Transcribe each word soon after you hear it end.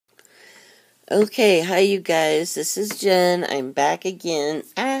Okay, hi you guys. This is Jen. I'm back again.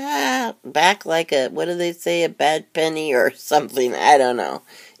 Back like a, what do they say, a bad penny or something. I don't know.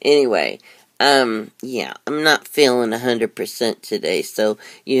 Anyway, yeah, I'm not feeling 100% today, so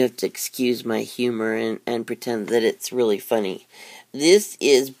you have to excuse my humor and pretend that it's really funny. This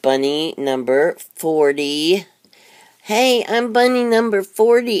is bunny number 40. Hey, I'm bunny number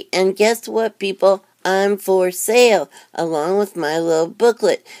 40, and guess what, people? I'm for sale, along with my little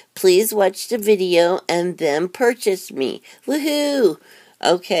booklet. Please watch the video and then purchase me. Woohoo!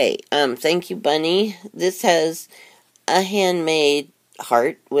 Okay, thank you, Bunny. This has a handmade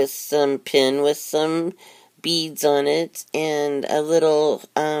heart with some pin with some beads on it, and a little,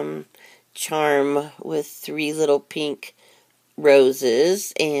 charm with 3 little pink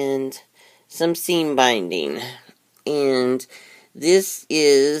roses, and some seam binding. And this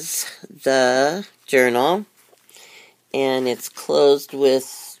is the journal, and it's closed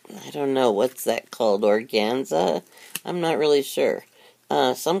with, I don't know, what's that called, organza? I'm not really sure.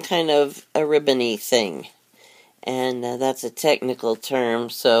 Some kind of a ribbony thing, and that's a technical term,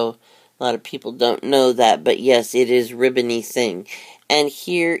 so a lot of people don't know that, but yes, it is ribbony thing. And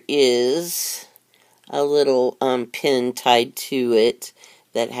here is a little pin tied to it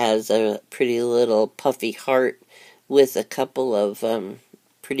that has a pretty little puffy heart with a couple of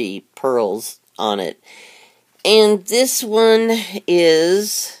pretty pearls on it. And this one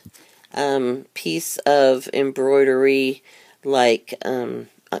is piece of embroidery, like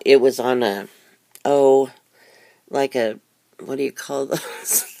it was on a, like a, what do you call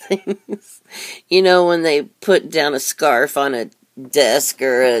those things? You know, when they put down a scarf on a desk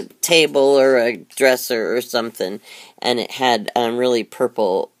or a table or a dresser or something, and it had really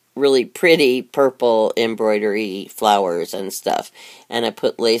pretty purple embroidery flowers and stuff. And I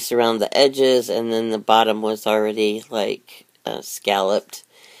put lace around the edges, and then the bottom was already like scalloped.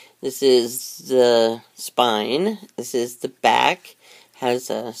 This is the spine. This is the back. Has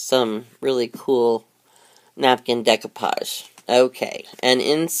some really cool napkin decoupage. Okay, and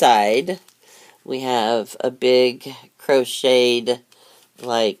inside we have a big crocheted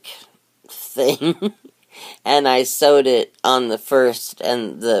like thing. And I sewed it on the first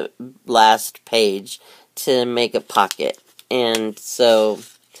and the last page to make a pocket. And so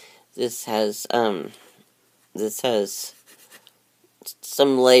this has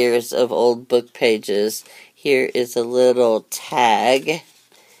some layers of old book pages. Here is a little tag,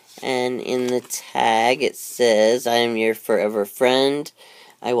 and in the tag it says, "I am your forever friend.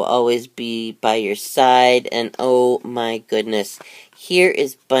 I will always be by your side." And oh my goodness, here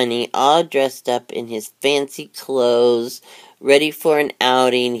is Bunny all dressed up in his fancy clothes, ready for an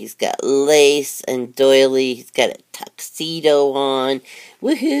outing. He's got lace and doily. He's got a tuxedo on.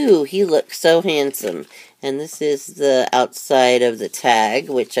 Woohoo! He looks so handsome. And this is the outside of the tag,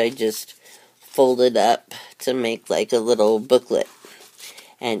 which I just folded up to make like a little booklet.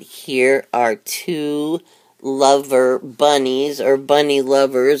 And here are 2 lover bunnies, or bunny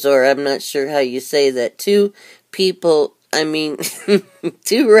lovers, or I'm not sure how you say that. 2 people,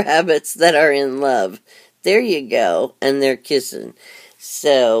 2 rabbits that are in love. There you go. And they're kissing.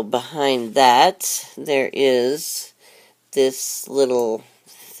 So behind that, there is this little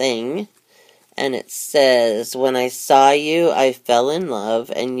thing. And it says, "When I saw you, I fell in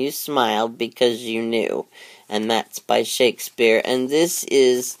love, and you smiled because you knew." And that's by Shakespeare. And this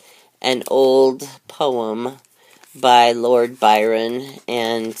is an old poem by Lord Byron,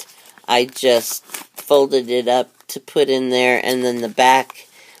 and I just folded it up to put in there. And then the back,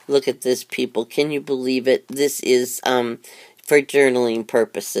 look at this, people. Can you believe it? This is for journaling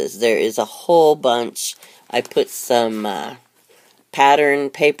purposes. There is a whole bunch. I put some pattern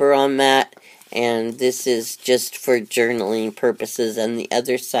paper on that, and this is just for journaling purposes. And the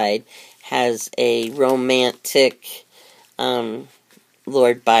other side has a romantic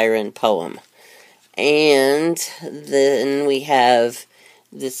Lord Byron poem. And then we have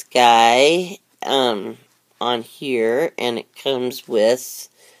this guy on here, and it comes with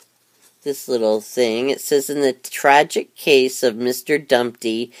this little thing. It says, "In the tragic case of Mr.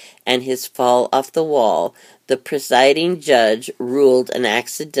 Dumpty and his fall off the wall, the presiding judge ruled an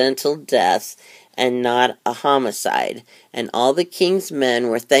accidental death and not a homicide, and all the king's men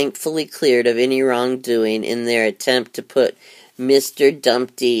were thankfully cleared of any wrongdoing in their attempt to put Mr.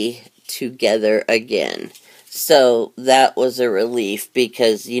 Dumpty together again." So that was a relief,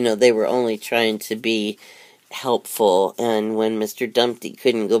 because, they were only trying to be helpful, and when Mr. Dumpty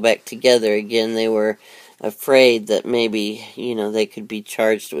couldn't go back together again, they were afraid that maybe, they could be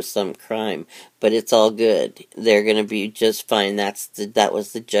charged with some crime. But it's all good. They're going to be just fine. That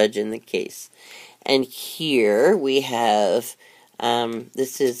was the judge in the case. And here we have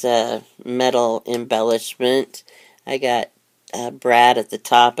This is a metal embellishment. I got a brad at the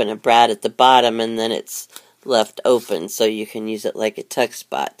top and a brad at the bottom, and then it's left open so you can use it like a tuck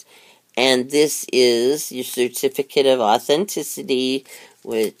spot. And this is your certificate of authenticity,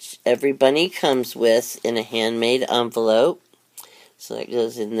 which every bunny comes with in a handmade envelope. So that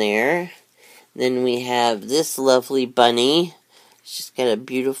goes in there. Then we have this lovely bunny. She's got a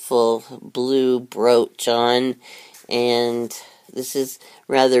beautiful blue brooch on, and this is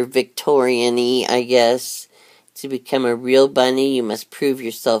rather Victorian-y, I guess. To become a real bunny, you must prove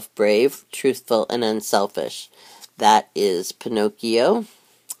yourself brave, truthful, and unselfish. That is Pinocchio.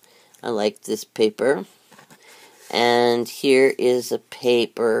 I like this paper. And here is a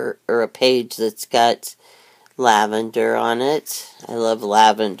paper, or a page that's got lavender on it. I love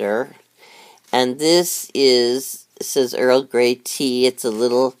lavender. And this is, it says Earl Grey tea. It's a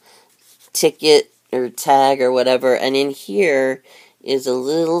little ticket or tag or whatever. And in here is a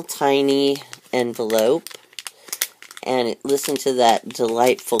little tiny envelope. And listen to that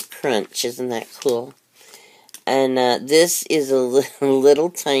delightful crunch. Isn't that cool? And this is a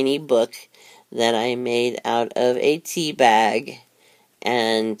little tiny book that I made out of a tea bag.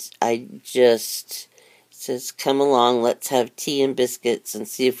 And I just, it says, come along, let's have tea and biscuits and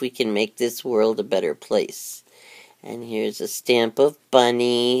see if we can make this world a better place. And here's a stamp of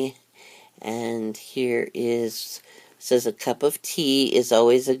bunny. And here is, it says, a cup of tea is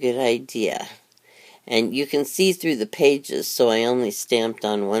always a good idea. And you can see through the pages, so I only stamped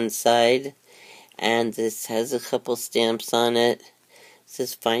on one side. And this has a couple stamps on it. It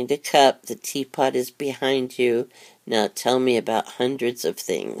says, find a cup, the teapot is behind you. Now tell me about hundreds of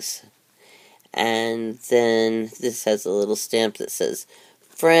things. And then this has a little stamp that says,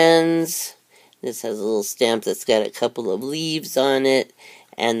 friends. This has a little stamp that's got a couple of leaves on it.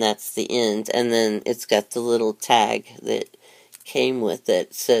 And that's the end. And then it's got the little tag that came with it.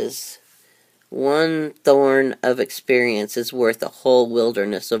 It says, one thorn of experience is worth a whole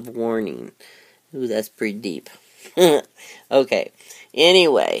wilderness of warning. Ooh, that's pretty deep. Okay.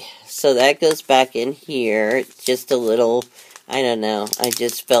 Anyway, so that goes back in here. Just a little, I don't know. I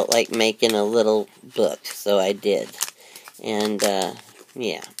just felt like making a little book, so I did. And,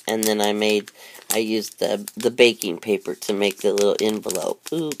 yeah. And then I used the baking paper to make the little envelope.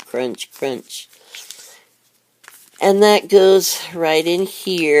 Ooh, crunch, crunch. And that goes right in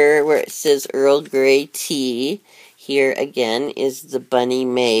here where it says Earl Grey tea. Here again is the bunny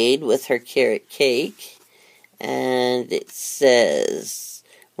maid with her carrot cake. And it says,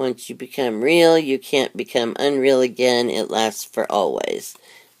 once you become real, you can't become unreal again. It lasts for always.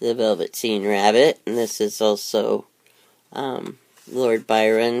 The Velveteen Rabbit. And this is also Lord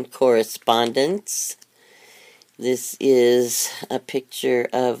Byron correspondence. This is a picture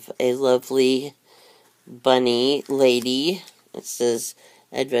of a lovely bunny lady. It says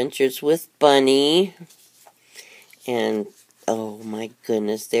Adventures with Bunny. And oh my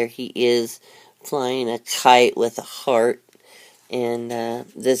goodness, there he is flying a kite with a heart. And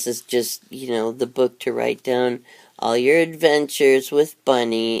this is just, you know, the book to write down all your adventures with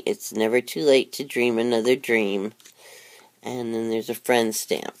Bunny. It's never too late to dream another dream. And then there's a friend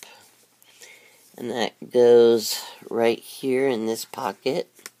stamp. And that goes right here in this pocket.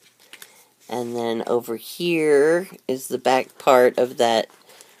 And then over here is the back part of that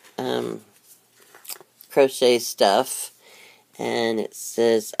crochet stuff. And it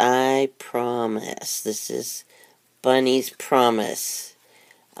says, I promise. This is Bunny's promise.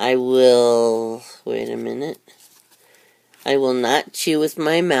 I will, wait a minute. I will not chew with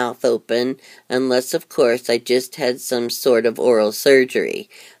my mouth open, unless, of course, I just had some sort of oral surgery.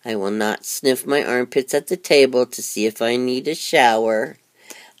 I will not sniff my armpits at the table to see if I need a shower.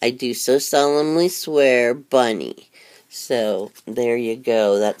 I do so solemnly swear, Bunny. So, there you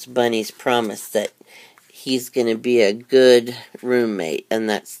go. That's Bunny's promise that he's going to be a good roommate, and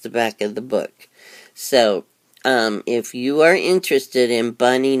that's the back of the book. So, if you are interested in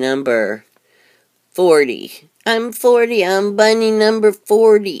Bunny number 40, I'm 40, I'm Bunny number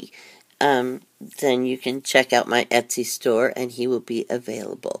 40, then you can check out my Etsy store, and he will be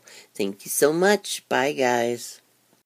available. Thank you so much. Bye, guys.